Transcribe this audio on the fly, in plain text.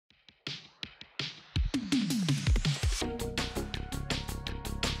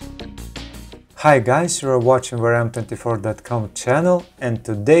Hi guys, you are watching VRM24.com channel, and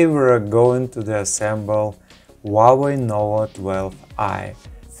today we are going to disassemble Huawei Nova 12i.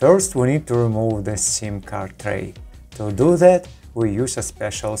 First we need to remove the SIM card tray. To do that, we use a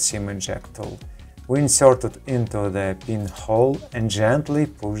special SIM eject tool. We insert it into the pinhole and gently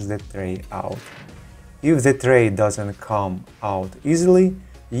push the tray out. If the tray doesn't come out easily,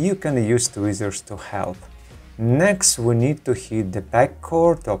 you can use tweezers to help. Next, we need to heat the back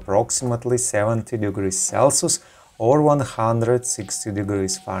cover to approximately 70 degrees Celsius or 160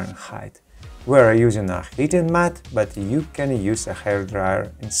 degrees Fahrenheit. We are using a heating mat, but you can use a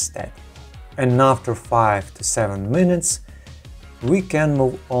hairdryer instead. And after 5 to 7 minutes, we can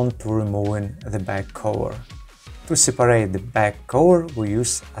move on to removing the back cover. To separate the back cover, we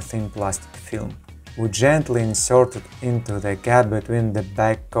use a thin plastic film. We gently insert it into the gap between the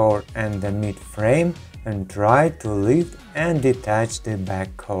back cover and the mid frame and try to lift and detach the back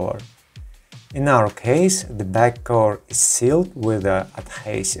cover. In our case, the back cover is sealed with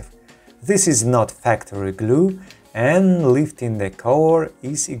adhesive. This is not factory glue, and lifting the cover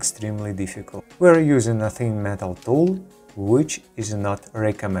is extremely difficult. We are using a thin metal tool, which is not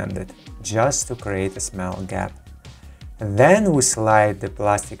recommended, just to create a small gap. Then we slide the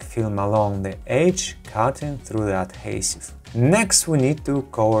plastic film along the edge, cutting through the adhesive. Next, we need to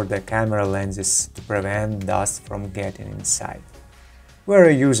cover the camera lenses to prevent dust from getting inside. We are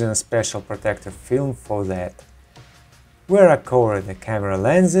using a special protective film for that. We are covering the camera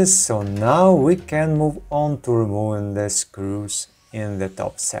lenses, so now we can move on to removing the screws in the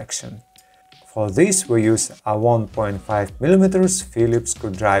top section. For this, we use a 1.5mm Phillips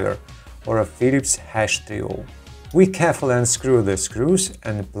screwdriver or a Phillips #3O. We carefully unscrew the screws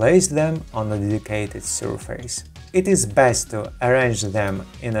and place them on a dedicated surface. It is best to arrange them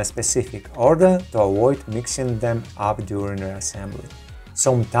in a specific order to avoid mixing them up during the assembly.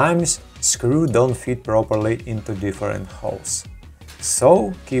 Sometimes screws don't fit properly into different holes,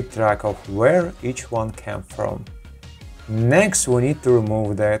 so keep track of where each one came from. Next, we need to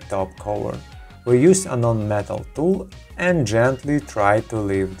remove the top cover. We use a non-metal tool and gently try to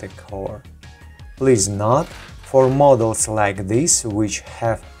lift the cover. Please note, for models like this, which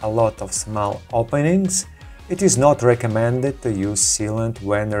have a lot of small openings, it is not recommended to use sealant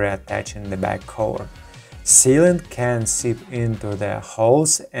when reattaching the back cover. Sealant can seep into the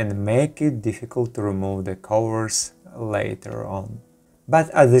holes and make it difficult to remove the covers later on. But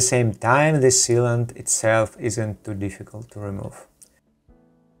at the same time, the sealant itself isn't too difficult to remove.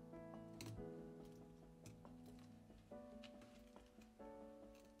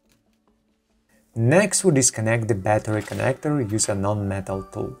 Next, we disconnect the battery connector using a non-metal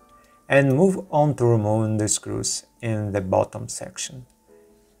tool and move on to removing the screws in the bottom section.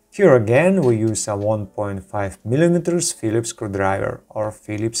 Here again we use a 1.5mm Phillips screwdriver or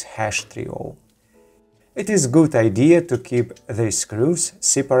Phillips #3O. It is a good idea to keep the screws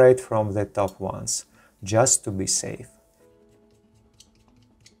separate from the top ones, just to be safe.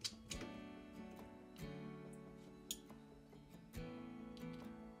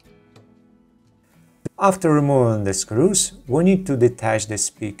 After removing the screws, we need to detach the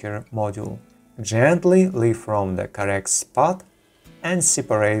speaker module. Gently lift from the correct spot and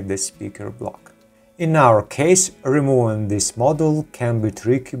separate the speaker block. In our case, removing this module can be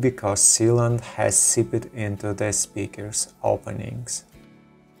tricky because sealant has seeped into the speaker's openings.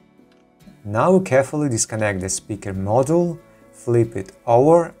 Now we carefully disconnect the speaker module, flip it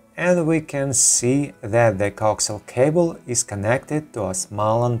over, and we can see that the coaxial cable is connected to a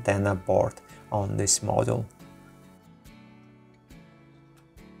small antenna board on this module.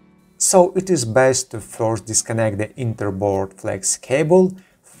 So it is best to first disconnect the interboard flex cable,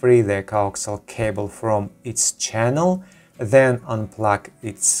 free the coaxial cable from its channel, then unplug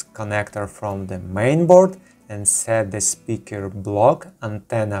its connector from the main board and set the speaker block,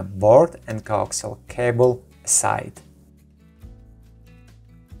 antenna board and coaxial cable aside.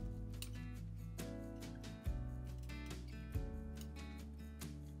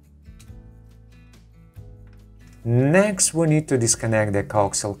 Next, we need to disconnect the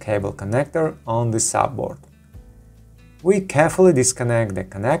coaxial cable connector on the subboard. We carefully disconnect the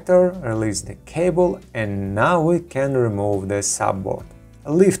connector, release the cable, and now we can remove the subboard.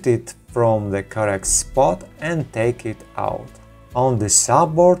 Lift it from the correct spot and take it out. On the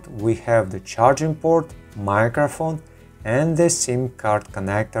subboard we have the charging port, microphone and the SIM card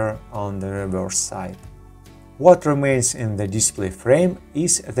connector on the reverse side. What remains in the display frame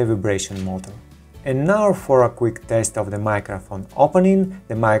is the vibration motor. And now for a quick test of the microphone opening.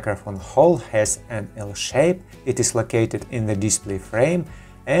 The microphone hole has an L shape, it is located in the display frame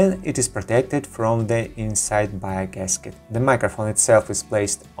and it is protected from the inside by a gasket. The microphone itself is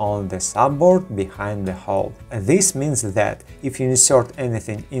placed on the subboard behind the hole. This means that if you insert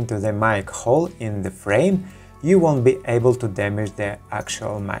anything into the mic hole in the frame, you won't be able to damage the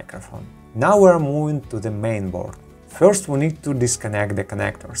actual microphone. Now we are moving to the main board. First we need to disconnect the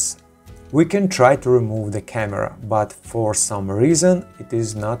connectors. We can try to remove the camera, but for some reason it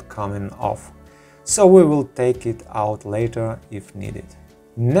is not coming off, so we will take it out later if needed.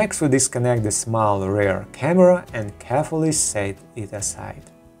 Next we disconnect the small rear camera and carefully set it aside.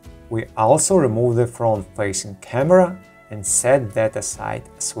 We also remove the front-facing camera and set that aside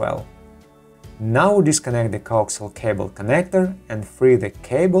as well. Now we disconnect the coaxial cable connector and free the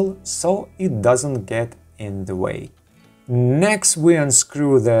cable so it doesn't get in the way. Next we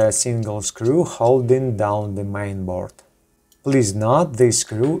unscrew the single screw holding down the main board. Please note this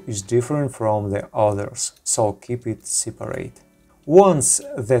screw is different from the others, so keep it separate. Once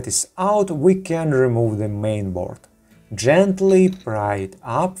that is out, we can remove the main board. Gently pry it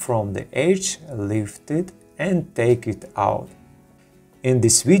up from the edge, lift it and take it out. In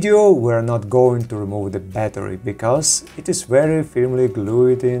this video we are not going to remove the battery because it is very firmly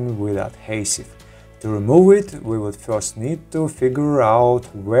glued in with adhesive. To remove it, we would first need to figure out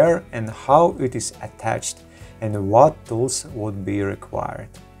where and how it is attached and what tools would be required.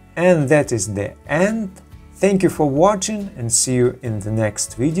 And that is the end. Thank you for watching and see you in the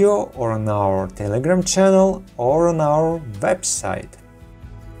next video or on our Telegram channel or on our website.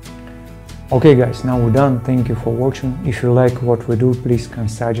 Okay guys, now we're done. Thank you for watching. If you like what we do, please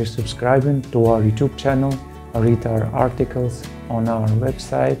consider subscribing to our YouTube channel, read our articles on our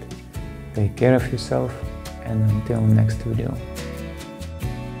website. Take care of yourself and until next video.